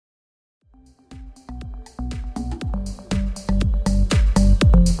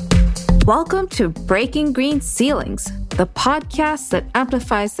Welcome to Breaking Green Ceilings, the podcast that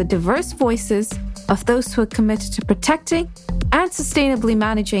amplifies the diverse voices of those who are committed to protecting and sustainably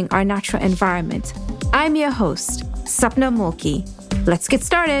managing our natural environment. I'm your host, Sapna Mulki. Let's get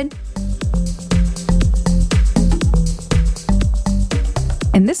started.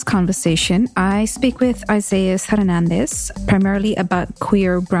 In this conversation, I speak with Isaias Hernandez, primarily about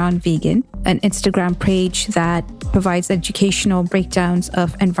Queer Brown Vegan, an Instagram page that provides educational breakdowns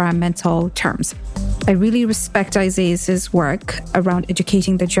of environmental terms. I really respect Isaias' work around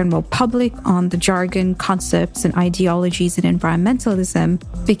educating the general public on the jargon, concepts, and ideologies in environmentalism,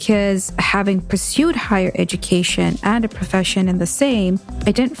 because having pursued higher education and a profession in the same,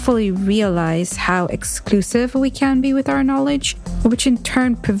 I didn't fully realize how exclusive we can be with our knowledge, which in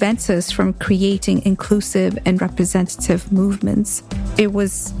turn prevents us from creating inclusive and representative movements. It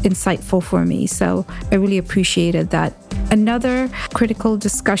was insightful for me, so I really appreciated that. Another critical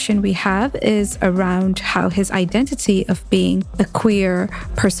discussion we have is around how his identity of being a queer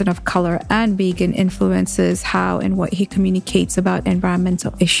person of color and vegan influences how and what he communicates about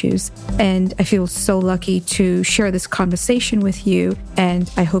environmental issues. And I feel so lucky to share this conversation with you,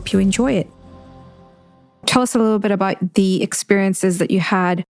 and I hope you enjoy it. Tell us a little bit about the experiences that you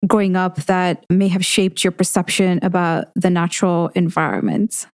had growing up that may have shaped your perception about the natural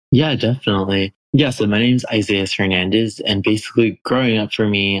environment. Yeah, definitely. Yeah, so my name's Isaias Hernandez, and basically growing up for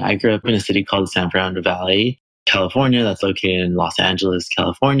me, I grew up in a city called San Fernando Valley, California, that's located in Los Angeles,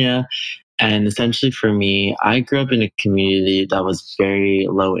 California. And essentially for me, I grew up in a community that was very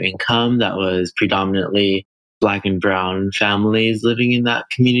low income, that was predominantly Black and brown families living in that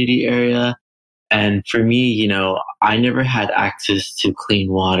community area. And for me, I never had access to clean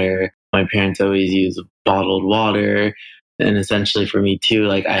water. My parents always used bottled water. And essentially for me too,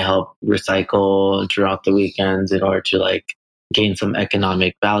 I help recycle throughout the weekends in order to gain some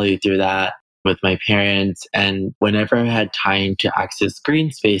economic value through that with my parents. And whenever I had time to access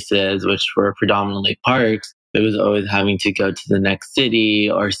green spaces, which were predominantly parks, it was always having to go to the next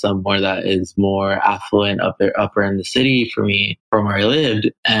city or somewhere that is more affluent upper in the city for me from where I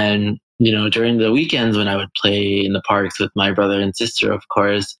lived. And, during the weekends when I would play in the parks with my brother and sister, of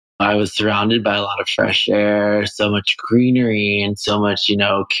course, I was surrounded by a lot of fresh air, so much greenery, and so much,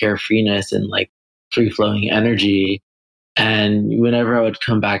 carefreeness and free-flowing energy. And whenever I would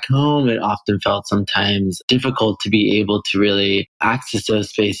come back home, it often felt sometimes difficult to be able to really access those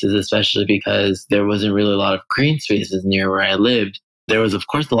spaces, especially because there wasn't really a lot of green spaces near where I lived. There was, of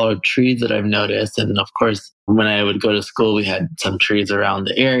course, a lot of trees that I've noticed. And of course, when I would go to school, we had some trees around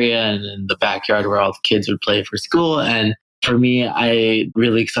the area and in the backyard where all the kids would play for school. And for me, I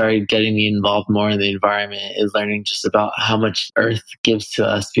really started getting me involved more in the environment, is learning just about how much Earth gives to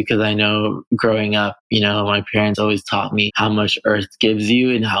us. Because I know growing up, my parents always taught me how much Earth gives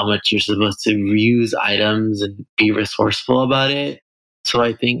you and how much you're supposed to reuse items and be resourceful about it. So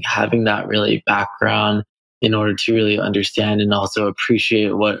I think having that really background in order to really understand and also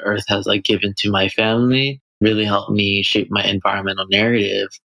appreciate what Earth has given to my family really helped me shape my environmental narrative.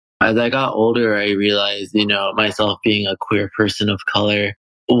 As I got older, I realized, myself being a queer person of color,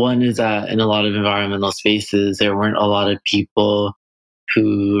 one is that in a lot of environmental spaces, there weren't a lot of people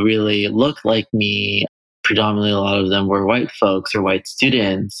who really looked like me. Predominantly, a lot of them were white folks or white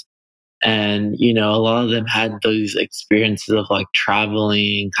students. And, a lot of them had those experiences of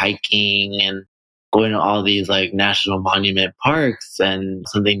traveling, hiking, and going to all these national monument parks, and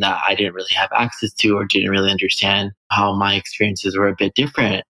something that I didn't really have access to or didn't really understand how my experiences were a bit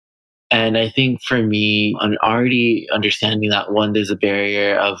different. And I think for me, I'm already understanding that one, there's a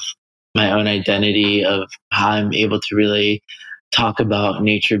barrier of my own identity, of how I'm able to really talk about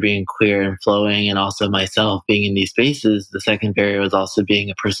nature being queer and flowing, and also myself being in these spaces. The second barrier was also being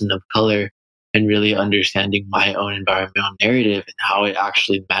a person of color and really understanding my own environmental narrative and how it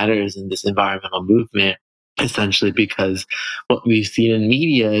actually matters in this environmental movement, essentially because what we've seen in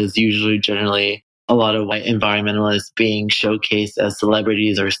media is usually generally a lot of white environmentalists being showcased as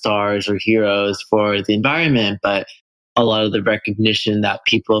celebrities or stars or heroes for the environment. But a lot of the recognition that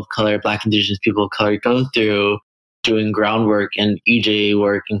people of color, Black, Indigenous people of color go through doing groundwork and EJ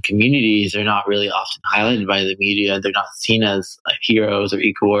work in communities are not really often highlighted by the media. They're not seen as heroes or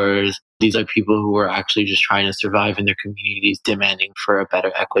equals. These are people who are actually just trying to survive in their communities, demanding for a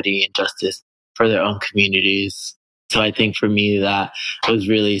better equity and justice for their own communities. So I think for me, that was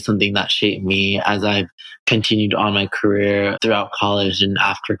really something that shaped me as I've continued on my career throughout college and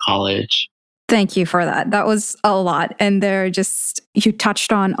after college. Thank you for that. That was a lot. And you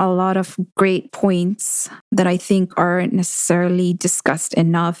touched on a lot of great points that I think aren't necessarily discussed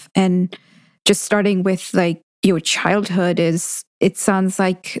enough. And just starting with your childhood is, it sounds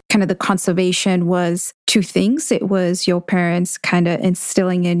like kind of the conservation was two things. It was your parents kind of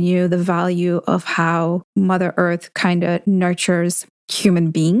instilling in you the value of how Mother Earth kind of nurtures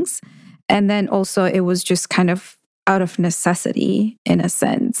human beings. And then also it was just kind of out of necessity in a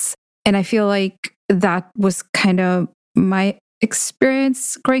sense. And I feel like that was kind of my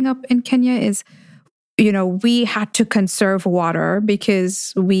experience growing up in Kenya is, we had to conserve water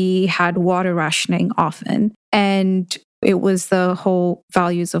because we had water rationing often. And it was the whole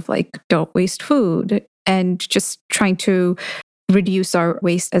values of like, don't waste food and just trying to reduce our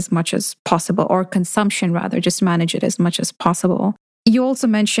waste as much as possible, or consumption rather, just manage it as much as possible. You also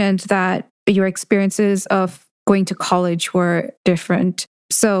mentioned that your experiences of going to college were different.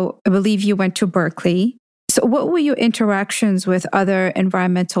 So I believe you went to Berkeley. So what were your interactions with other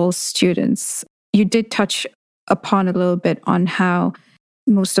environmental students? You did touch upon a little bit on how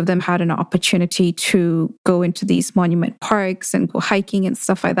most of them had an opportunity to go into these monument parks and go hiking and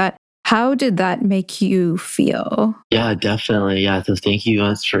stuff like that. How did that make you feel? Yeah, definitely. Yeah. So thank you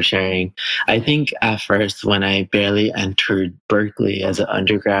guys for sharing. I think at first, when I barely entered Berkeley as an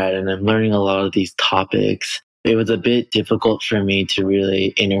undergrad and I'm learning a lot of these topics, it was a bit difficult for me to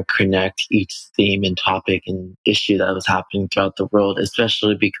really interconnect each theme and topic and issue that was happening throughout the world,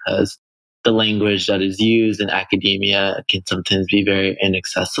 especially because the language that is used in academia can sometimes be very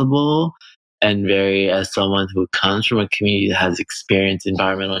inaccessible. And very, as someone who comes from a community that has experienced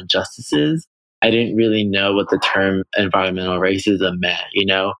environmental injustices, I didn't really know what the term environmental racism meant.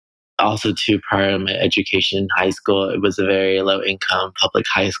 Also, too, prior to my education in high school, it was a very low income public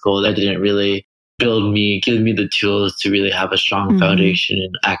high school that didn't really give me the tools to really have a strong foundation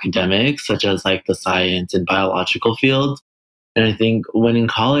in academics, such as like the science and biological fields. And I think when in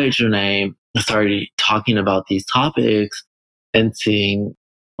college, when I started talking about these topics and seeing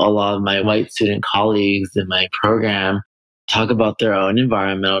a lot of my white student colleagues in my program talk about their own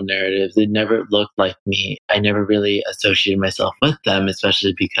environmental narratives, it never looked like me. I never really associated myself with them,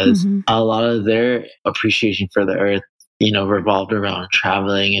 especially because a lot of their appreciation for the earth, revolved around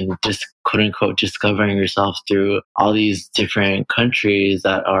traveling and just quote unquote discovering yourself through all these different countries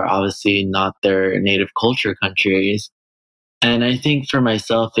that are obviously not their native culture countries. And I think for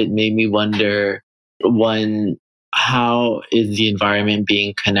myself, it made me wonder, one, how is the environment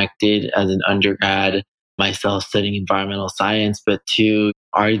being connected as an undergrad, myself studying environmental science, but two,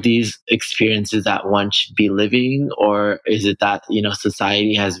 are these experiences that one should be living, or is it that,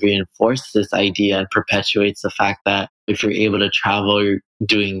 society has reinforced this idea and perpetuates the fact that if you're able to travel, you're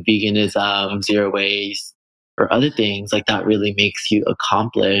doing veganism, zero waste, or other things like that really makes you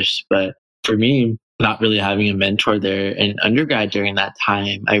accomplished. But for me, not really having a mentor there in undergrad during that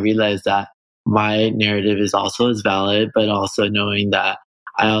time, I realized that my narrative is also as valid, but also knowing that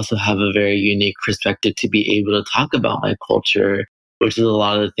I also have a very unique perspective to be able to talk about my culture, which is a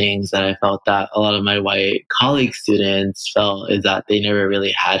lot of the things that I felt that a lot of my white colleague students felt is that they never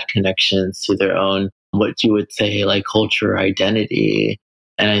really had connections to their own, what you would say, like culture or identity.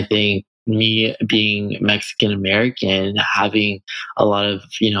 And I think me being Mexican American, having a lot of,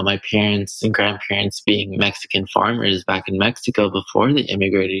 my parents and grandparents being Mexican farmers back in Mexico before they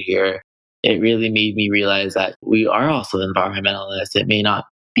immigrated here, it really made me realize that we are also environmentalists. It may not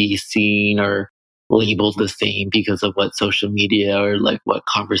be seen or labeled the same because of what social media or like what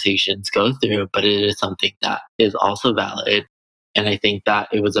conversations go through, but it is something that is also valid. And I think that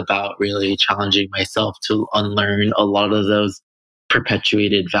it was about really challenging myself to unlearn a lot of those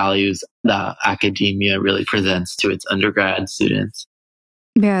perpetuated values that academia really presents to its undergrad students.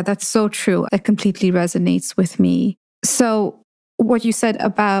 Yeah, that's so true. It completely resonates with me. So what you said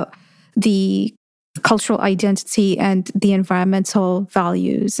about the cultural identity and the environmental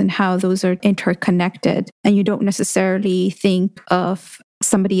values and how those are interconnected, and you don't necessarily think of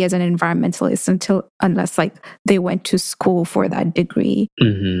somebody as an environmentalist unless like they went to school for that degree.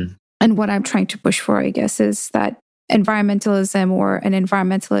 And what I'm trying to push for, I guess, is that environmentalism or an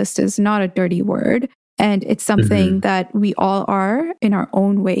environmentalist is not a dirty word. And it's something that we all are in our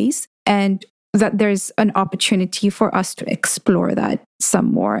own ways. And that there's an opportunity for us to explore that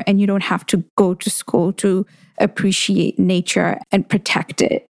some more. And you don't have to go to school to appreciate nature and protect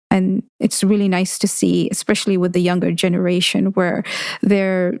it. And it's really nice to see, especially with the younger generation, where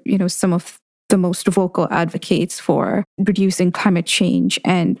they're, some of the most vocal advocates for reducing climate change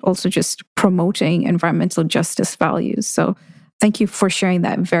and also just promoting environmental justice values. So thank you for sharing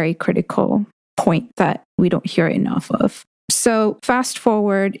that very critical point that we don't hear enough of. So fast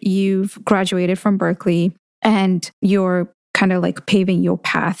forward, you've graduated from Berkeley and you're kind of like paving your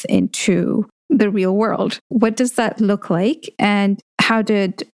path into the real world. What does that look like? And how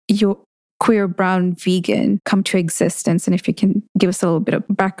did your Queer Brown Vegan come to existence? And if you can give us a little bit of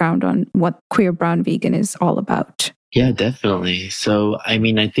background on what Queer Brown Vegan is all about. Yeah, definitely. So, I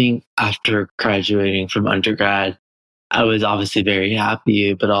mean, I think after graduating from undergrad, I was obviously very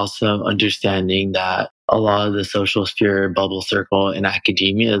happy, but also understanding that a lot of the social sphere bubble circle in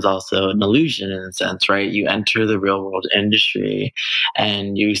academia is also an illusion in a sense, right? You enter the real world industry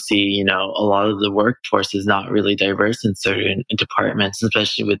and you see, a lot of the workforce is not really diverse in certain departments,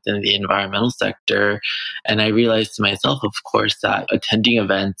 especially within the environmental sector. And I realized to myself, of course, that attending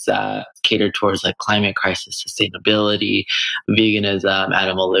events that cater towards like climate crisis, sustainability, veganism,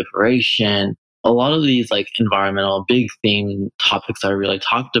 animal liberation, a lot of these like environmental big theme topics are really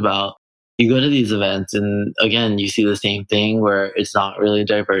talked about. You go to these events and again, you see the same thing where it's not really a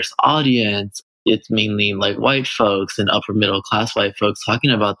diverse audience. It's mainly like white folks and upper middle class white folks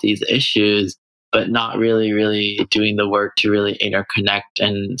talking about these issues, but not really doing the work to really interconnect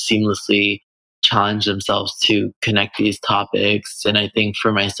and seamlessly challenge themselves to connect these topics. And I think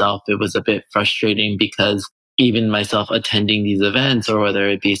for myself, it was a bit frustrating because even myself attending these events or whether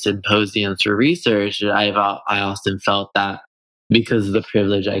it be symposiums or research, I often felt that because of the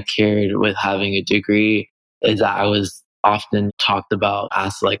privilege I carried with having a degree is that I was often talked about,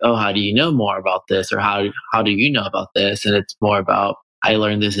 asked like, oh, how do you know more about this? Or how do you know about this? And it's more about, I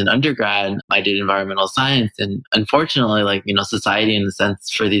learned this in undergrad. I did environmental science. And unfortunately, society in the sense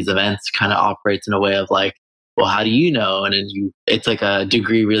for these events kind of operates in a way of like, well, how do you know? And then it's like a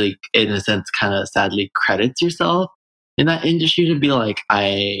degree really, in a sense, kind of sadly credits yourself in that industry to be like,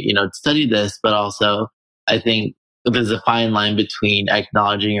 I, studied this, but also I think there's a fine line between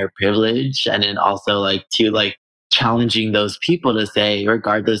acknowledging your privilege and then also to challenging those people to say,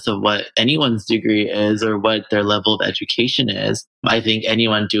 regardless of what anyone's degree is or what their level of education is, I think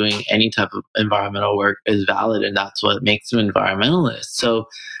anyone doing any type of environmental work is valid, and that's what makes them environmentalists. So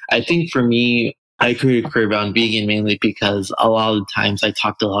I think for me, I created Queer Brown Vegan mainly because a lot of the times I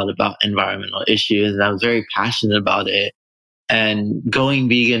talked a lot about environmental issues and I was very passionate about it. And going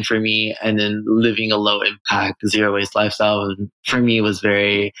vegan for me and then living a low impact, zero waste lifestyle for me was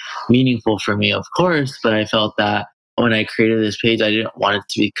very meaningful for me, of course. But I felt that when I created this page, I didn't want it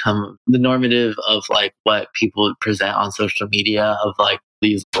to become the normative of like what people present on social media of like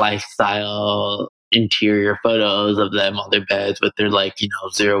these lifestyle interior photos of them on their beds with their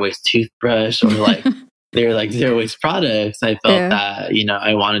zero waste toothbrush or like they're like zero waste products. I felt that,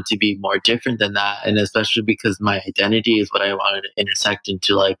 I wanted to be more different than that. And especially because my identity is what I wanted to intersect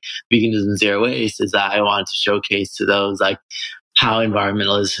into like veganism, zero waste, is that I wanted to showcase to those like how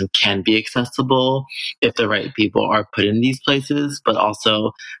environmentalism can be accessible if the right people are put in these places, but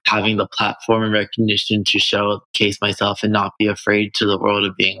also having the platform and recognition to showcase myself and not be afraid to the world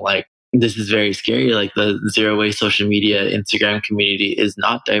of being like, this is very scary. Like the zero waste social media Instagram community is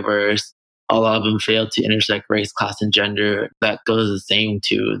not diverse. A lot of them fail to intersect race, class, and gender. That goes the same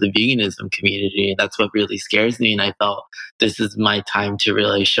to the veganism community. And that's what really scares me. And I felt this is my time to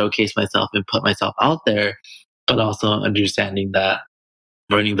really showcase myself and put myself out there, but also understanding that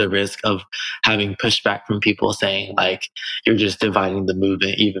running the risk of having pushback from people saying like, you're just dividing the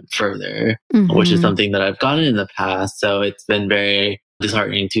movement even further, which is something that I've gotten in the past. So it's been very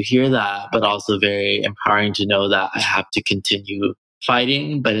disheartening to hear that, but also very empowering to know that I have to continue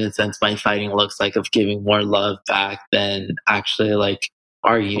fighting. But in a sense, my fighting looks like of giving more love back than actually like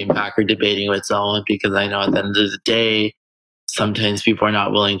arguing back or debating with someone, because I know at the end of the day, sometimes people are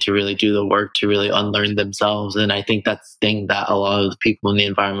not willing to really do the work to really unlearn themselves. And I think that's the thing that a lot of the people in the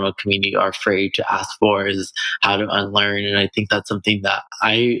environmental community are afraid to ask for, is how to unlearn. And I think that's something that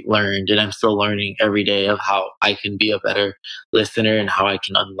I learned and I'm still learning every day, of how I can be a better listener and how I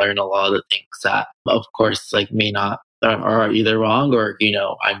can unlearn a lot of the things that, of course, like may not are either wrong or,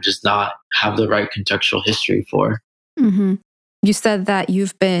 I'm just not have the right contextual history for. Mm-hmm. You said that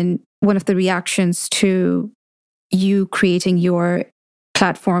you've been one of the reactions to you creating your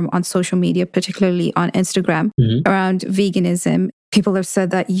platform on social media, particularly on Instagram, around veganism. People have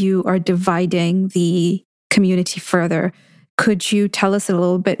said that you are dividing the community further. Could you tell us a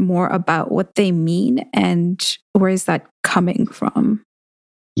little bit more about what they mean and where is that coming from?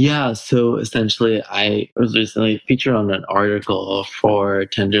 Yeah, so essentially, I was recently featured on an article for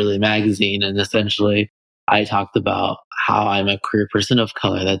Tenderly magazine, and essentially, I talked about how I'm a queer person of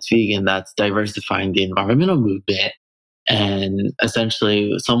color that's vegan, that's diversifying the environmental movement. And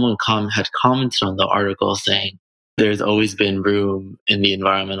essentially, someone had commented on the article saying, there's always been room in the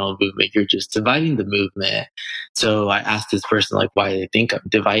environmental movement. You're just dividing the movement. So I asked this person, like, why they think I'm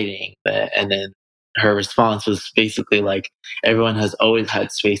dividing. And then her response was basically like, everyone has always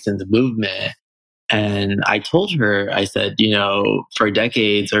had space in the movement. And I told her, I said, for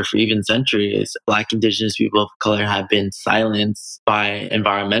decades or for even centuries, Black, Indigenous people of color have been silenced by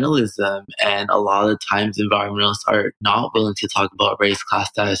environmentalism. And a lot of times, environmentalists are not willing to talk about race, class,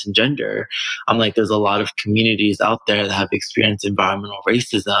 status, and gender. I'm like, there's a lot of communities out there that have experienced environmental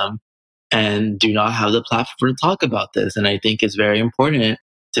racism and do not have the platform to talk about this. And I think it's very important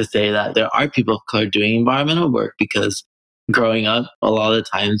to say that there are people of color doing environmental work, because growing up, a lot of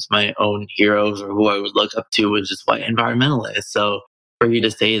times my own heroes or who I would look up to was just white environmentalists. So for you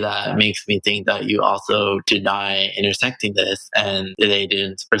to say that makes me think that you also deny intersecting this, and they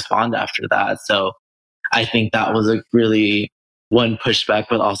didn't respond after that. So I think that was a really one pushback,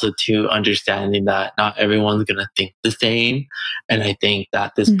 but also two, understanding that not everyone's going to think the same. And I think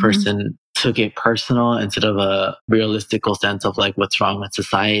that this person took it personal instead of a realistical sense of like what's wrong with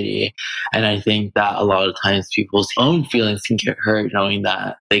society. And I think that a lot of times people's own feelings can get hurt knowing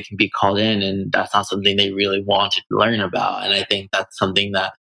that they can be called in and that's not something they really wanted to learn about. And I think that's something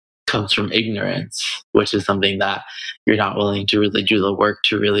that comes from ignorance, which is something that you're not willing to really do the work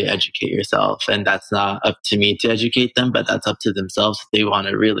to really educate yourself. And that's not up to me to educate them, but that's up to themselves if they want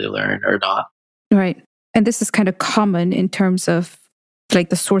to really learn or not. Right. And this is kind of common in terms of like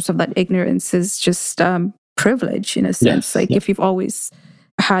the source of that ignorance is just privilege in a sense. Yes, if you've always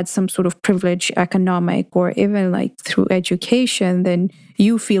had some sort of privilege, economic or even like through education, then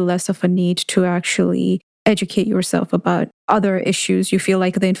you feel less of a need to actually educate yourself about other issues. You feel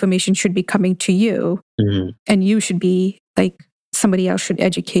like the information should be coming to you and you should be like, somebody else should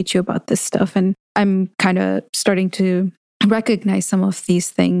educate you about this stuff. And I'm kind of starting to recognize some of these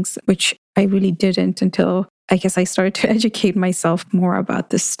things, which I really didn't until I guess I started to educate myself more about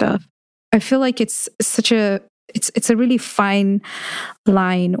this stuff. I feel like it's a really fine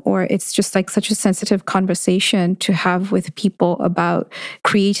line, or it's just like such a sensitive conversation to have with people about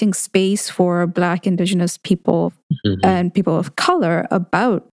creating space for Black, Indigenous people and people of color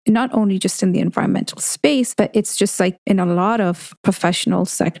about not only just in the environmental space, but it's just like in a lot of professional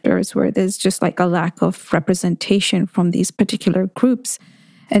sectors where there's just like a lack of representation from these particular groups.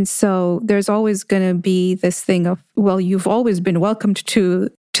 And so there's always going to be this thing of, well, you've always been welcomed to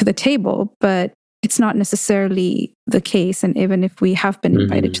the table, but it's not necessarily the case. And even if we have been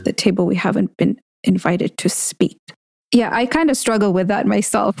invited to the table, we haven't been invited to speak. Yeah, I kind of struggle with that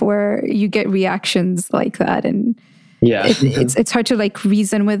myself, where you get reactions like that. And it's hard to like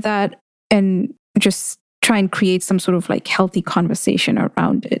reason with that and just try and create some sort of like healthy conversation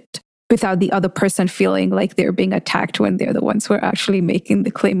around it without the other person feeling like they're being attacked when they're the ones who are actually making the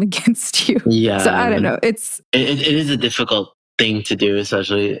claim against you. Yeah. So I don't know. It is a difficult thing to do,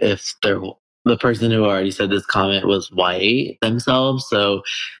 especially if the person who already said this comment was white themselves. So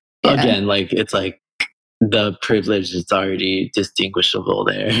again, like it's like the privilege is already distinguishable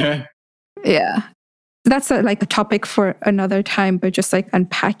there. Yeah. That's like a topic for another time, but just like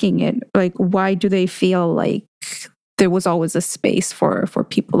unpacking it, like why do they feel like there was always a space for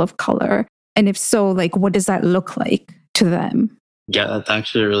people of color? And if so, like what does that look like to them? Yeah, that's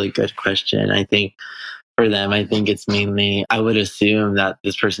actually a really good question. I think for them, I think it's mainly, I would assume that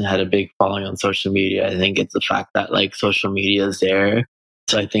this person had a big following on social media. I think it's the fact that like social media is there.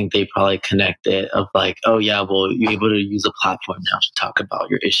 So I think they probably connect it of like, oh yeah, well, you're able to use a platform now to talk about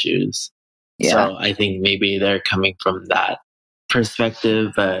your issues. Yeah. So I think maybe they're coming from that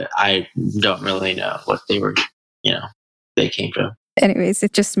perspective, but I don't really know what they came from. Anyways,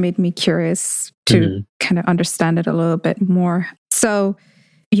 it just made me curious to kind of understand it a little bit more. So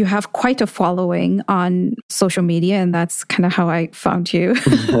you have quite a following on social media, and that's kind of how I found you.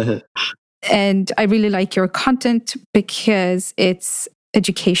 And I really like your content because it's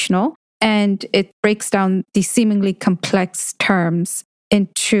educational and it breaks down these seemingly complex terms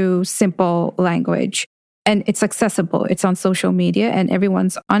into simple language. And it's accessible. It's on social media and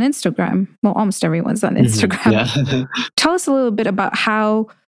everyone's on Instagram. Well, almost everyone's on Instagram. Yeah. Tell us a little bit about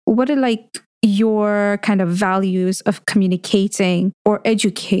what are like your kind of values of communicating or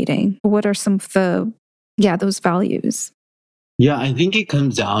educating? What are some of those values? Yeah, I think it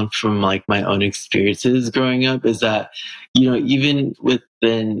comes down from like my own experiences growing up, is that, even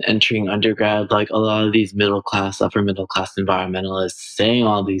within entering undergrad, like a lot of these middle class, upper middle class environmentalists saying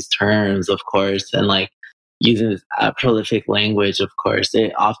all these terms, of course, and like using this prolific language, of course,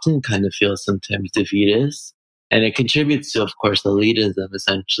 it often kind of feels sometimes defeatist. And it contributes to, of course, elitism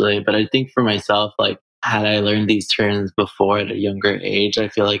essentially. But I think for myself, like, had I learned these terms before at a younger age, I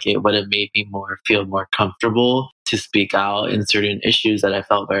feel like it would have made me feel more comfortable to speak out in certain issues that I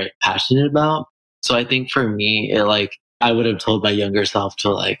felt very passionate about. So I think for me, I would have told my younger self to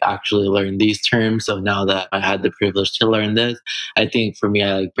like actually learn these terms. So now that I had the privilege to learn this, I think for me,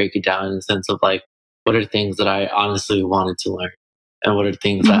 I like break it down in the sense of like, what are things that I honestly wanted to learn and what are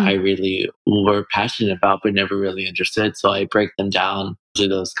things that I Mhm. really were passionate about but never really understood. So I break them down to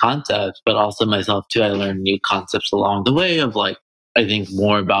those concepts, but also myself too. I learned new concepts along the way of like, I think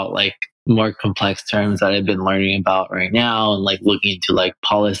more about like more complex terms that I've been learning about right now and like looking into like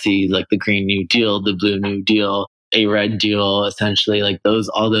policies like the Green New Deal, the Blue New Deal, a Red Deal, essentially like those,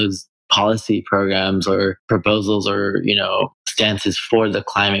 all those policy programs or proposals or, you know, stances for the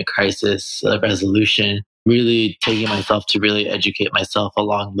climate crisis resolution, really taking myself to really educate myself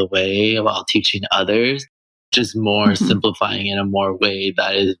along the way while teaching others, just more Mhm. simplifying in a more way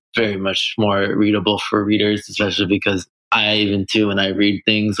that is very much more readable for readers, especially because I even too, when I read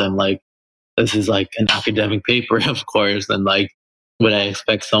things, I'm like, this is like an academic paper, of course. And like, would I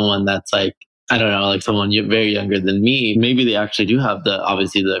expect someone that's like, I don't know, like someone very younger than me, maybe they actually do have the,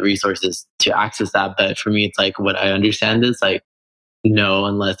 obviously the resources to access that. But for me, it's like, what I understand is like, no,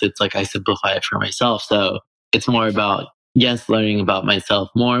 unless it's like I simplify it for myself. So it's more about, yes, learning about myself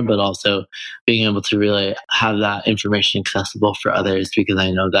more, but also being able to really have that information accessible for others because I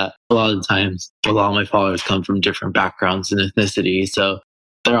know that a lot of times a lot of my followers come from different backgrounds and ethnicity. So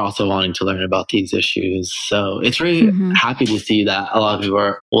they're also wanting to learn about these issues. So it's really Mhm. happy to see that a lot of people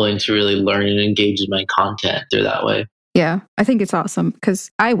are willing to really learn and engage in my content through that way. Yeah, I think it's awesome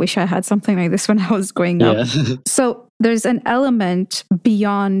because I wish I had something like this when I was growing up. Yeah. So there's an element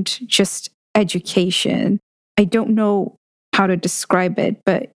beyond just education. I don't know how to describe it,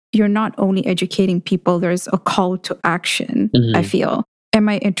 but you're not only educating people, there's a call to action, I Mhm. feel. Am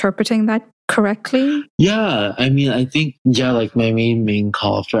I interpreting that correctly? Yeah, I mean, I think, yeah, like my main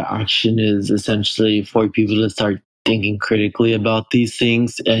call for action is essentially for people to start thinking critically about these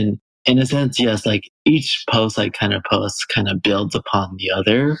things. And in a sense, yes, like each post I kind of post kind of builds upon the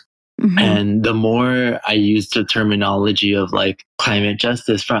other. Hmm. And the more I use the terminology of like climate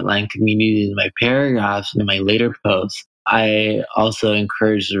justice, frontline community in my paragraphs, in my later posts, I also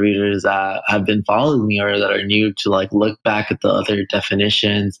encourage the readers that have been following me or that are new to like look back at the other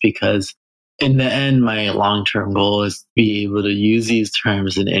definitions because in the end, my long term goal is to be able to use these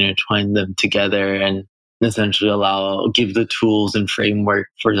terms and intertwine them together and essentially give the tools and framework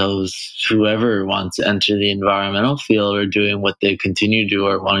for those whoever wants to enter the environmental field or doing what they continue to do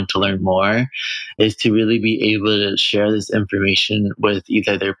or wanting to learn more is to really be able to share this information with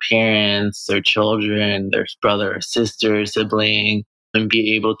either their parents, their children, their brother or sister, sibling, and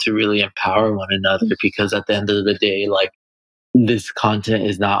be able to really empower one another because at the end of the day, like this content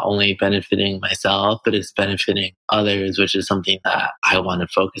is not only benefiting myself, but it's benefiting others, which is something that I want to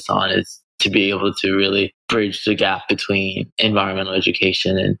focus on is to be able to really bridge the gap between environmental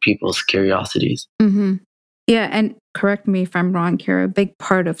education and people's curiosities. Hmm. Yeah, and correct me if I'm wrong here. A big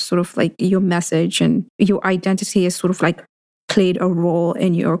part of sort of like your message and your identity is sort of like played a role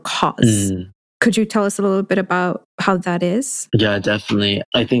in your cause. Mm. Could you tell us a little bit about how that is? Yeah, definitely.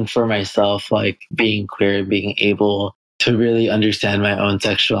 I think for myself, like being queer, being able to really understand my own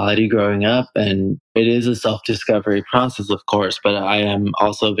sexuality growing up, and it is a self discovery process, of course, but I am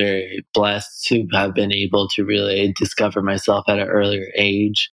also very blessed to have been able to really discover myself at an earlier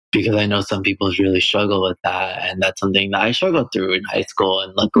age because I know some people really struggle with that. And that's something that I struggled through in high school.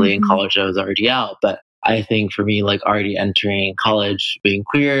 And luckily in Hmm. college, I was already out. But I think for me, like already entering college, being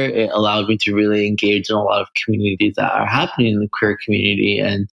queer, it allowed me to really engage in a lot of communities that are happening in the queer community.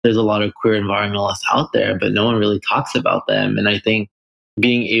 And there's a lot of queer environmentalists out there, but no one really talks about them. And I think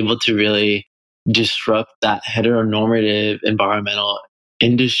being able to really disrupt that heteronormative environmental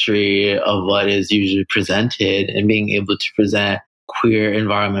industry of what is usually presented and being able to present queer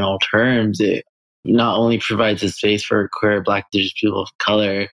environmental terms, it not only provides a space for queer, Black, Indigenous people of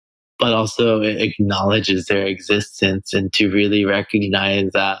color, but also it acknowledges their existence and to really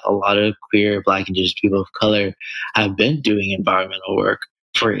recognize that a lot of queer, Black, Indigenous people of color have been doing environmental work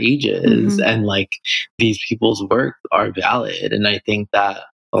for ages. Hmm. And like these people's work are valid. And I think that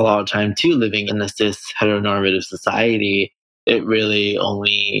a lot of time too, living in a cis heteronormative society, it really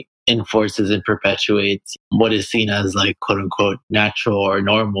only enforces and perpetuates what is seen as like quote unquote natural or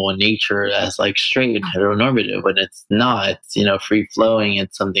normal in nature as like straight and heteronormative when it's not. It's, you know, free flowing.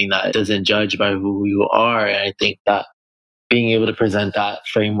 It's something that doesn't judge by who you are. And I think that being able to present that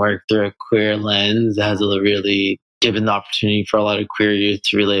framework through a queer lens has really given the opportunity for a lot of queer youth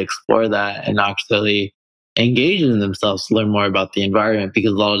to really explore that and actually engage in themselves to learn more about the environment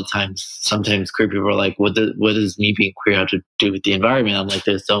because a lot of the times sometimes queer people are like what does me being queer have to do with the environment? I'm like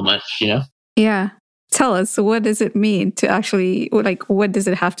there's so much, you know. Yeah. Tell us, what does it mean to actually, like, what does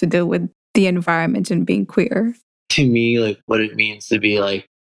it have to do with the environment and being queer? To me, like what it means to be like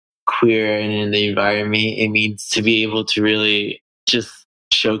queer and in the environment, it means to be able to really just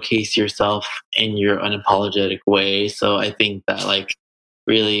showcase yourself in your unapologetic way. So I think that like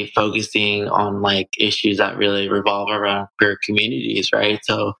really focusing on like issues that really revolve around queer communities, right?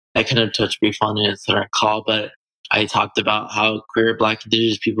 So I kind of touched brief on it in our call, but I talked about how queer, Black,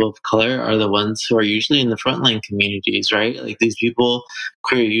 Indigenous people of color are the ones who are usually in the frontline communities, right? Like these people,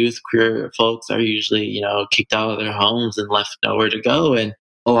 queer youth, queer folks are usually, kicked out of their homes and left nowhere to go. And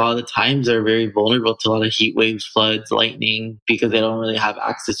a lot of the times they're very vulnerable to a lot of heat waves, floods, lightning, because they don't really have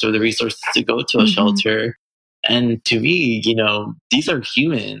access or the resources to go to a shelter. And to me, these are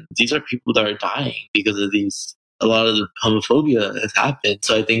humans. These are people that are dying because of a lot of the homophobia that has happened.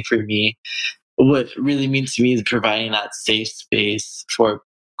 So I think for me, what really means to me is providing that safe space for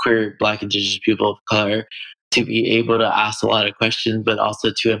queer, Black, Indigenous people of color to be able to ask a lot of questions, but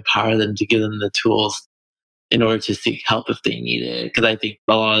also to empower them, to give them the tools in order to seek help if they need it. Because I think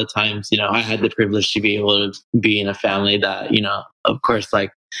a lot of times, I had the privilege to be able to be in a family that, of course,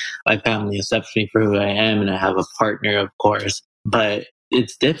 like my family accepts me for who I am and I have a partner, of course. But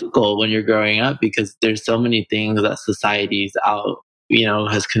it's difficult when you're growing up because there's so many things that society's out,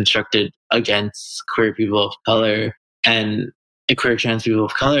 has constructed against queer people of color and queer trans people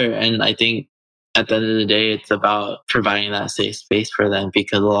of color. And I think at the end of the day, it's about providing that safe space for them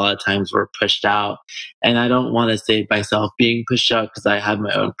because a lot of times we're pushed out. And I don't want to say myself being pushed out because I have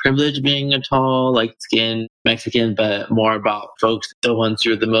my own privilege being a tall, light-skinned Mexican, but more about folks, the ones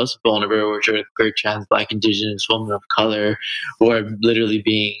who are the most vulnerable, which are queer, trans, Black, Indigenous, women of color, who are literally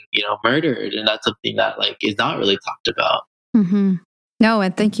being, murdered. And that's something that like is not really talked about. Mm-hmm. No,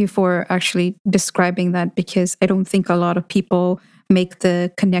 and thank you for actually describing that because I don't think a lot of people make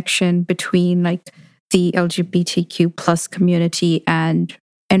the connection between like the LGBTQ plus community and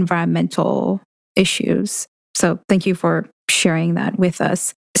environmental issues. So thank you for sharing that with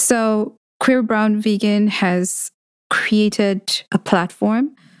us. So Queer Brown Vegan has created a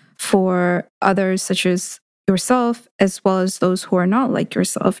platform for others such as yourself, as well as those who are not like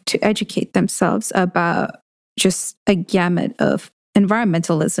yourself, to educate themselves about just a gamut of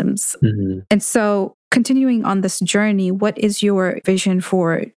environmentalisms. And so continuing on this journey, what is your vision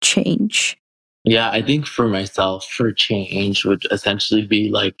for change? Yeah, I think for myself, for change would essentially be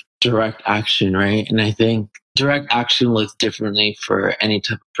like direct action, right? And I think direct action looks differently for any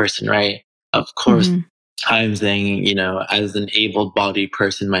type of person, right? Of course, I'm saying, as an able-bodied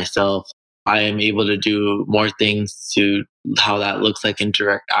person myself, I am able to do more things to how that looks like in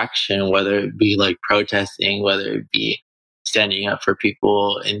direct action, whether it be like protesting, whether it be standing up for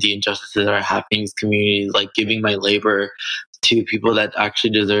people and the injustices that are happening in these communities, like giving my labor to people that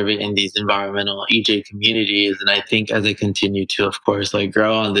actually deserve it in these environmental EJ communities. And I think as I continue to, of course, like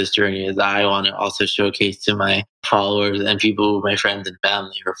grow on this journey, is I want to also showcase to my followers and people, my friends and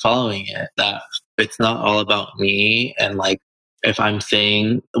family who are following it, that it's not all about me. And like, if I'm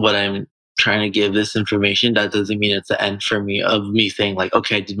saying what I'm trying to give this information, that doesn't mean it's the end for me of me saying like,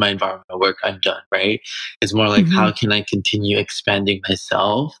 okay, I did my environmental work, I'm done, right? It's more like, how can I continue expanding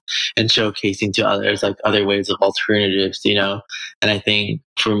myself and showcasing to others like other ways of alternatives, And I think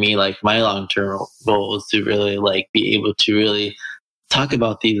for me, like my long-term goal is to really like be able to really talk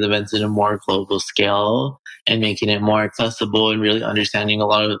about these events in a more global scale and making it more accessible and really understanding a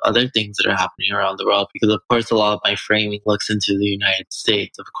lot of other things that are happening around the world. Because of course, a lot of my framing looks into the United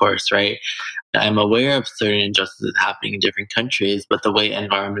States, of course, right? I'm aware of certain injustices happening in different countries, but the way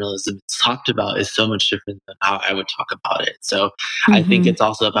environmentalism is talked about is so much different than how I would talk about it. So I think it's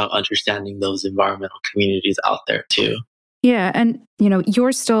also about understanding those environmental communities out there too. Yeah. And,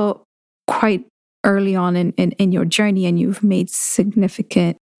 you're still quite early on in your journey and you've made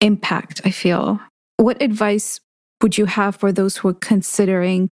significant impact, I feel. What advice would you have for those who are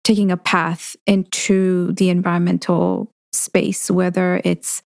considering taking a path into the environmental space, whether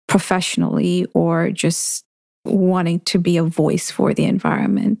it's professionally or just wanting to be a voice for the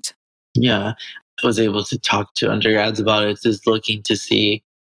environment? Yeah, I was able to talk to undergrads about it, just looking to see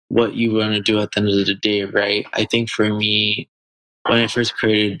what you want to do at the end of the day, right? I think for me, when I first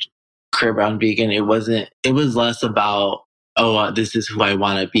created Queer Brown Vegan, it was less about, this is who I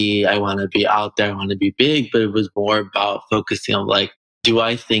want to be. I want to be out there. I want to be big. But it was more about focusing on like, do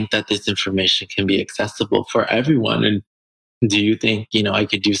I think that this information can be accessible for everyone? And do you think, I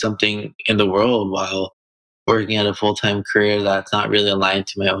could do something in the world while working at a full-time career that's not really aligned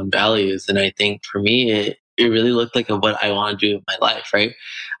to my own values? And I think for me, it really looked like what I want to do with my life, right?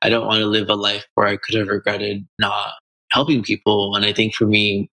 I don't want to live a life where I could have regretted not helping people. And I think for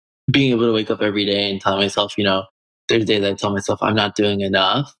me, being able to wake up every day and tell myself, there's days I tell myself I'm not doing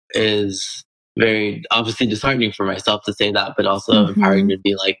enough is very obviously disheartening for myself to say that, but also empowering Mm-hmm. to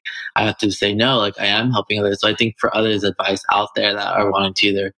be like, I have to say no, like I am helping others. So I think for others, advice out there that are wanting to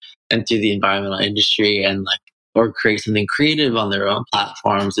either enter the environmental industry and like, or create something creative on their own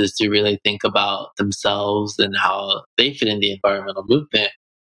platforms is to really think about themselves and how they fit in the environmental movement,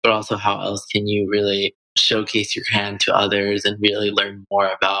 but also how else can you really showcase your hand to others and really learn more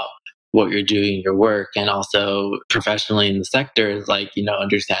about what you're doing, your work, and also professionally in the sector is like,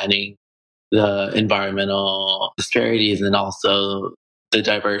 understanding the environmental disparities and also the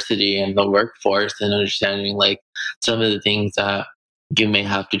diversity in the workforce and understanding like some of the things that you may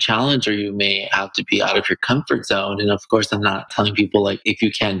have to challenge or you may have to be out of your comfort zone. And of course, I'm not telling people like if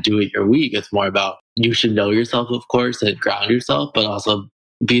you can't do it, you're weak. It's more about you should know yourself, of course, and ground yourself, but also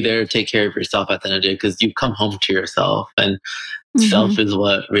be there to take care of yourself at the end of the day because you come home to yourself and Mm-hmm. self is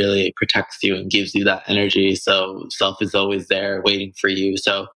what really protects you and gives you that energy. So self is always there waiting for you.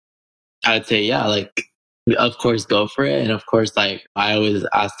 So I'd say, yeah, like, of course, go for it. And of course, like, I always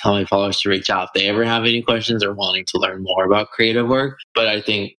tell my followers to reach out if they ever have any questions or wanting to learn more about creative work. But I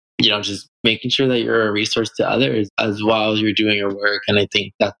think, just making sure that you're a resource to others as well as you're doing your work. And I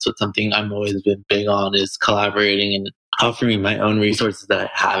think that's what something I'm always been big on is collaborating and offering my own resources that I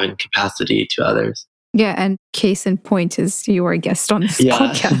have in capacity to others. Yeah, and case in point is you were a guest on this Yeah.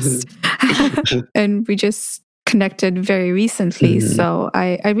 podcast. And we just connected very recently. Mhm. So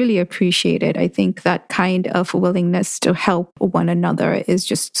I really appreciate it. I think that kind of willingness to help one another is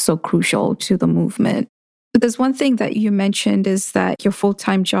just so crucial to the movement. But there's one thing that you mentioned is that your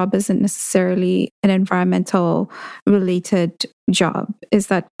full-time job isn't necessarily an environmental related job. Is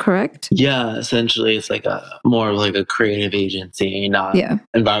that correct? Yeah, essentially it's like a more of like a creative agency, not Yeah.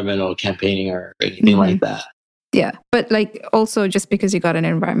 environmental campaigning or anything like that. Yeah. But like also just because you got an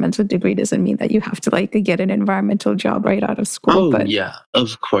environmental degree doesn't mean that you have to like get an environmental job right out of school. Oh, But yeah,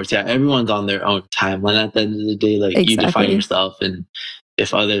 of course. Yeah, everyone's on their own timeline at the end of the day. Like you define exactly. yourself, and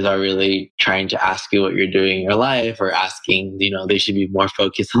if others are really trying to ask you what you're doing in your life or asking, they should be more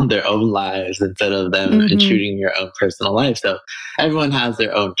focused on their own lives instead of them intruding your own personal life. So everyone has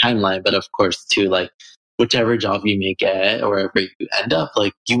their own timeline, but of course, too, like whichever job you may get or wherever you end up,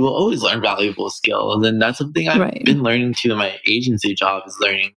 like you will always learn valuable skills. And then that's something I've Right. been learning too in my agency job is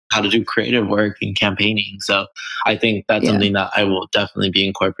learning how to do creative work and campaigning. So I think that's something that I will definitely be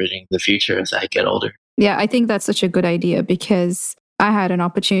incorporating in the future as I get older. Yeah, I think that's such a good idea because I had an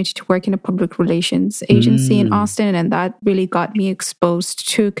opportunity to work in a public relations agency in Austin, and that really got me exposed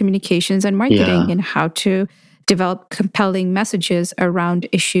to communications and marketing and how to develop compelling messages around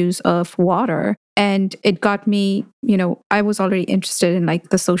issues of water. And it got me, I was already interested in like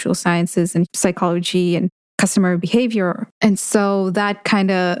the social sciences and psychology and customer behavior. And so that kind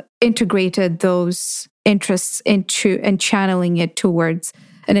of integrated those interests into and channeling it towards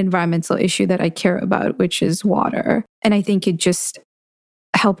an environmental issue that I care about, which is water. And I think it just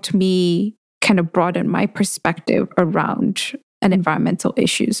helped me kind of broaden my perspective around an environmental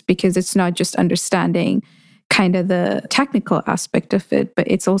issues because it's not just understanding kind of the technical aspect of it, but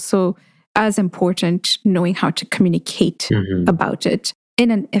it's also as important knowing how to communicate about it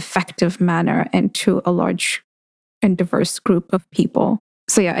in an effective manner and to a large and diverse group of people.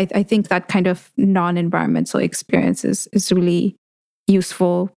 So yeah, I think that kind of non-environmental experience is really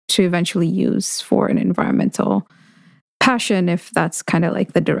useful to eventually use for an environmental passion if that's kind of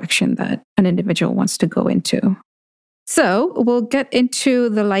like the direction that an individual wants to go into. So we'll get into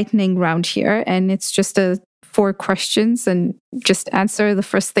the lightning round here, and it's just 4 questions and just answer the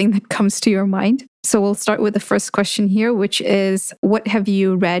first thing that comes to your mind. So we'll start with the first question here, which is, what have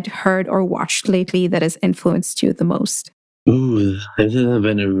you read, heard, or watched lately that has influenced you the most? Ooh, this has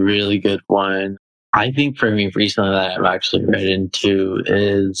been a really good one. I think for me recently that I've actually read into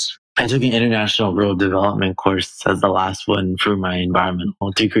is I took an international rural development course as the last one for my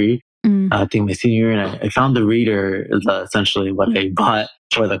environmental degree. I think my senior year, and I found the reader is essentially what I bought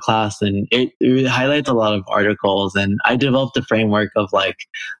for the class, and it highlights a lot of articles. And I developed a framework of like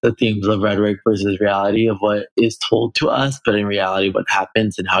the themes of rhetoric versus reality of what is told to us, but in reality, what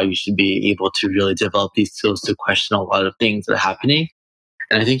happens and how you should be able to really develop these tools to question a lot of things that are happening.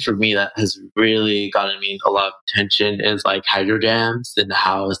 And I think for me, that has really gotten me a lot of attention is like hydro dams and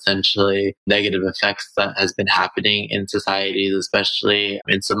how essentially negative effects that has been happening in societies, especially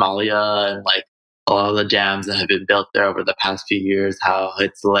in Somalia and like a lot of the dams that have been built there over the past few years, how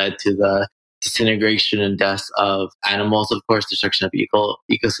it's led to the disintegration and deaths of animals, of course, destruction of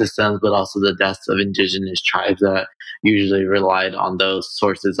ecosystems, but also the deaths of indigenous tribes that usually relied on those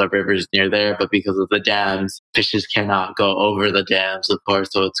sources of rivers near there. But because of the dams, fishes cannot go over the dams, of course,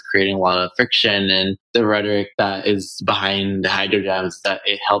 so it's creating a lot of friction. And the rhetoric that is behind the hydro dams that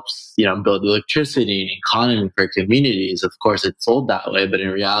it helps, build electricity and economy for communities. Of course, it's sold that way, but in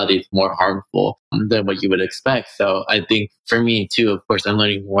reality, it's more harmful than what you would expect. So I think for me too, of course, I'm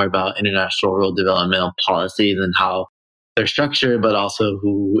learning more about international rural developmental policies and how they're structured, but also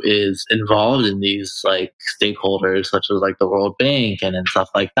who is involved in these like stakeholders, such as like the World Bank and stuff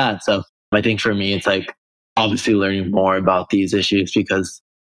like that. So I think for me, it's like obviously learning more about these issues because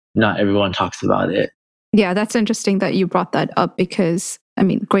not everyone talks about it. Yeah, that's interesting that you brought that up because,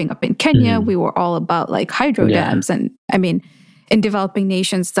 growing up in Kenya, we were all about like hydro dams. And in developing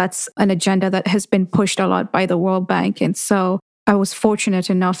nations, that's an agenda that has been pushed a lot by the World Bank. And so I was fortunate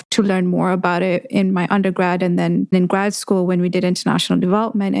enough to learn more about it in my undergrad and then in grad school when we did international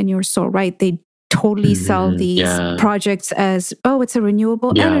development. And you're so right. They totally sell these projects as, oh, it's a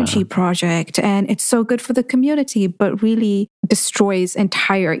renewable energy project and it's so good for the community, but really destroys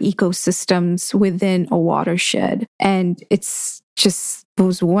entire ecosystems within a watershed. And it's just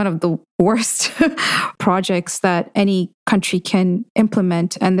was one of the worst projects that any country can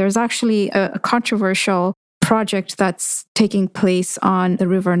implement. And there's actually a controversial project that's taking place on the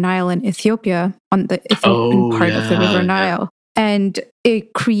River Nile in Ethiopia, on the Ethiopian part of the River Nile. And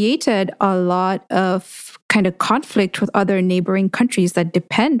it created a lot of kind of conflict with other neighboring countries that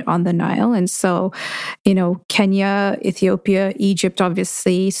depend on the Nile. And so, Kenya, Ethiopia, Egypt,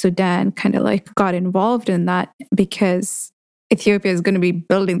 obviously, Sudan kind of like got involved in that because Ethiopia is going to be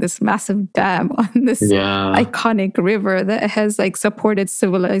building this massive dam on this iconic river that has like supported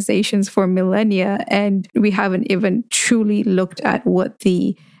civilizations for millennia. And we haven't even truly looked at what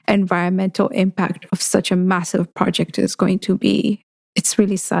the environmental impact of such a massive project is going to be. It's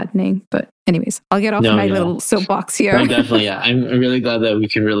really saddening. But anyways, I'll get off my little soapbox here. No, definitely, yeah. I'm really glad that we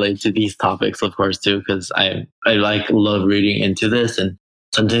can relate to these topics, of course, too, because I love reading into this. And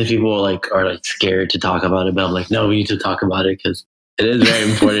sometimes people are scared to talk about it, but I'm like, no, we need to talk about it because it is very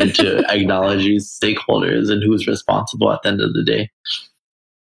important to acknowledge these stakeholders and who's responsible at the end of the day.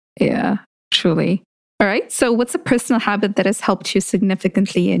 Yeah, truly. All right. So what's a personal habit that has helped you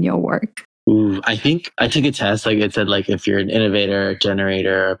significantly in your work? Ooh, I think I took a test. Like it said, if you're an innovator, a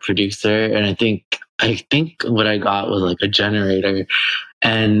generator, a producer. And I think what I got was like a generator.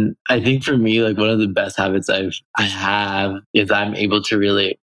 And I think for me, one of the best habits I have is I'm able to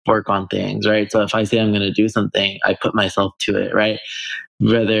really work on things, right? So if I say I'm going to do something, I put myself to it, right?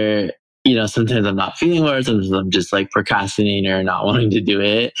 Whether sometimes I'm not feeling well, sometimes I'm just procrastinating or not wanting to do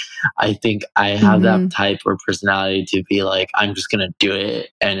it. I think I have that type or personality to be I'm just going to do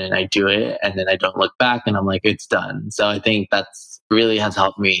it. And then I do it and then I don't look back and I'm like, it's done. So I think that's really has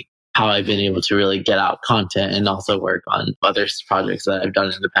helped me how I've been able to really get out content and also work on other projects that I've done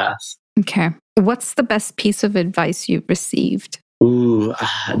in the past. Okay. What's the best piece of advice you've received? Ooh,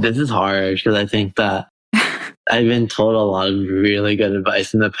 this is hard because I think that I've been told a lot of really good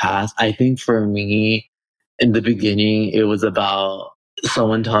advice in the past. I think for me, in the beginning, it was about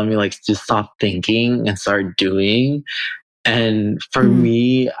someone telling me just stop thinking and start doing. And for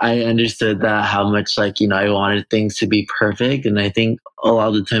me, I understood that how much I wanted things to be perfect. And I think a lot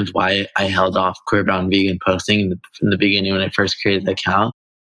of the times why I held off Queer Brown Vegan posting in the beginning when I first created the account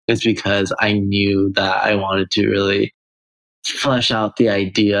is because I knew that I wanted to really flesh out the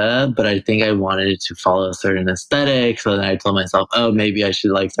idea, but I think I wanted it to follow a certain aesthetic. So then I told myself, oh, maybe I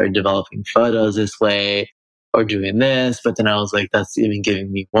should start developing photos this way or doing this. But then I was like, that's even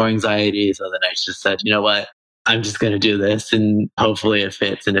giving me more anxiety. So then I just said, you know what? I'm just going to do this and hopefully it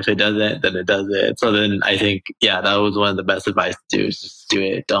fits. And if it doesn't, then it doesn't. So then I think, that was one of the best advice to do is just do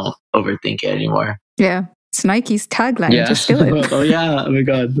it. Don't overthink it anymore. Yeah. It's Nike's tagline. Yeah. Just do it. Oh, yeah. Oh, my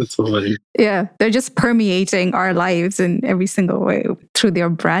God. That's so funny. Yeah. They're just permeating our lives in every single way through their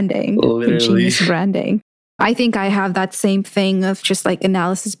branding. Literally. Ingenious branding. I think I have that same thing of just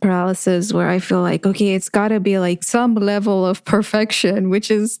analysis paralysis where I feel okay, it's got to be some level of perfection,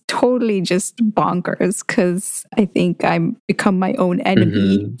 which is totally just bonkers because I think I'm become my own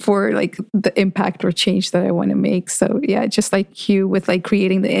enemy for the impact or change that I want to make. So yeah, just like you with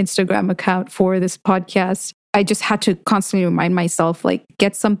creating the Instagram account for this podcast, I just had to constantly remind myself,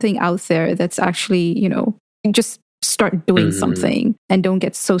 get something out there that's actually, just start doing something and don't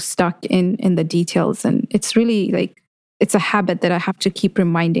get so stuck in the details. And it's really it's a habit that I have to keep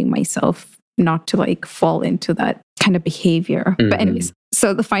reminding myself not to fall into that kind of behavior. But anyways,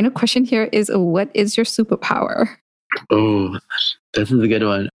 so the final question here is, what is your superpower? Oh, this is a good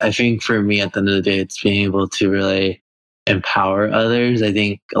one. I think for me at the end of the day, it's being able to really empower others. I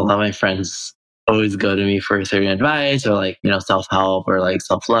think a lot of my friends always go to me for certain advice or self-help or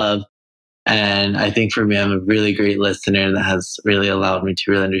self-love. And I think for me, I'm a really great listener that has really allowed me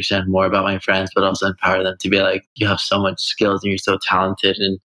to really understand more about my friends, but also empower them to be like, you have so much skills and you're so talented.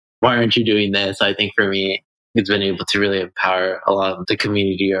 And why aren't you doing this? I think for me, it's been able to really empower a lot of the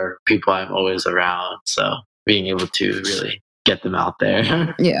community or people I'm always around. So being able to really get them out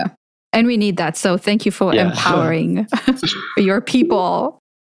there. Yeah. And we need that. So thank you for empowering your people.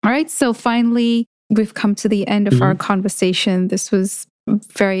 All right. So finally, we've come to the end of our conversation. This was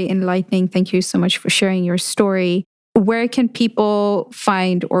very enlightening. Thank you so much for sharing your story. Where can people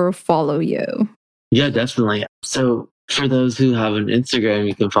find or follow you? Yeah, definitely. So for those who have an Instagram,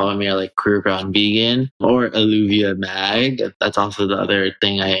 you can follow me at like Queer Brown Vegan or Alluvia Mag. That's also the other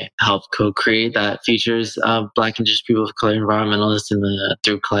thing I help co-create that features Black and Indigenous people of color environmentalists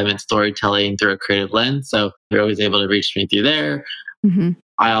through climate storytelling through a creative lens. So you're always able to reach me through there. Mm-hmm.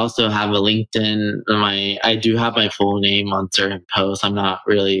 I also have a LinkedIn. I do have my full name on certain posts. I'm not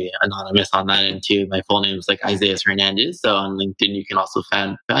really anonymous on that end too. My full name is like Isaias Hernandez. So on LinkedIn, you can also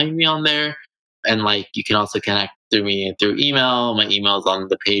find me on there. And like, you can also connect through me through email. My email is on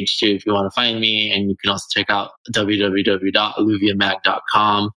the page too if you want to find me. And you can also check out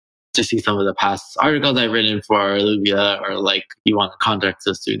www.alluviamag.com to see some of the past articles I've written for Alluvia, or like you want to contact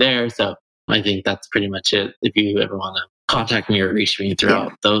us through there. So I think that's pretty much it. If you ever want to contact me or reach me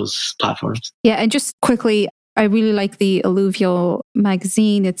throughout those platforms. Yeah. And just quickly, I really like the Alluvial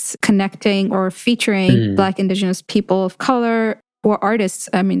magazine. It's connecting or featuring Black Indigenous people of color or artists.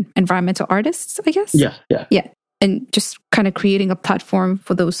 I mean, environmental artists, I guess. Yeah. And just kind of creating a platform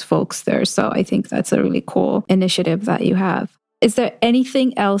for those folks there. So I think that's a really cool initiative that you have. Is there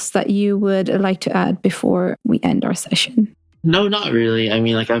anything else that you would like to add before we end our session? No, not really. I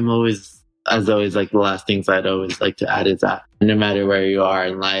mean, like as always, like the last things I'd always like to add is that no matter where you are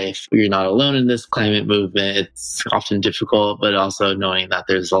in life, you're not alone in this climate movement. It's often difficult, but also knowing that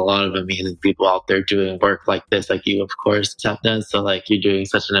there's a lot of amazing people out there doing work like this, like you, of course, Sapna. So like you're doing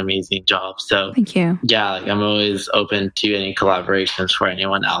such an amazing job. So thank you. Yeah, like I'm always open to any collaborations for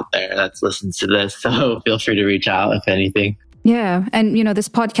anyone out there that's listened to this. So feel free to reach out if anything. Yeah. And, this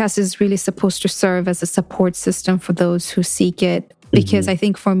podcast is really supposed to serve as a support system for those who seek it. Because I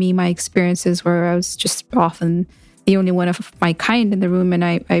think for me, my experiences were I was just often the only one of my kind in the room. And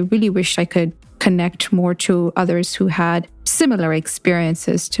I really wish I could connect more to others who had similar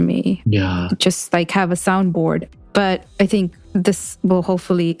experiences to me. Yeah. Just like have a soundboard. But I think this will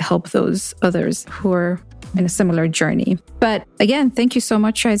hopefully help those others who are in a similar journey. But again, thank you so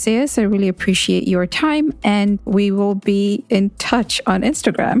much, Isaias. I really appreciate your time. And we will be in touch on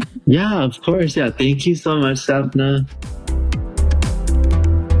Instagram. Yeah, of course. Yeah. Thank you so much, Sapna.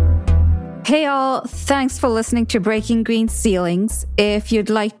 Hey all, thanks for listening to Breaking Green Ceilings. If you'd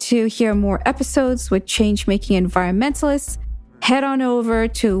like to hear more episodes with change-making environmentalists, head on over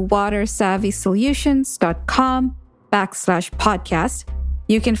to watersavvysolutions.com/podcast.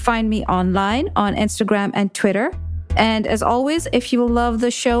 You can find me online on Instagram and Twitter. And as always, if you love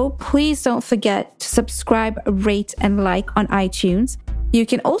the show, please don't forget to subscribe, rate, and like on iTunes. You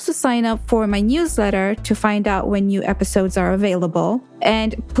can also sign up for my newsletter to find out when new episodes are available.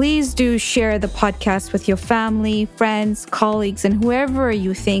 And please do share the podcast with your family, friends, colleagues, and whoever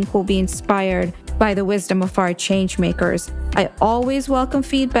you think will be inspired by the wisdom of our change makers. I always welcome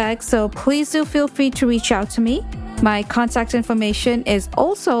feedback, so please do feel free to reach out to me. My contact information is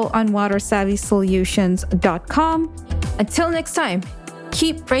also on watersavvysolutions.com. Until next time,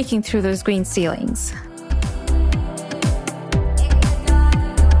 keep breaking through those green ceilings.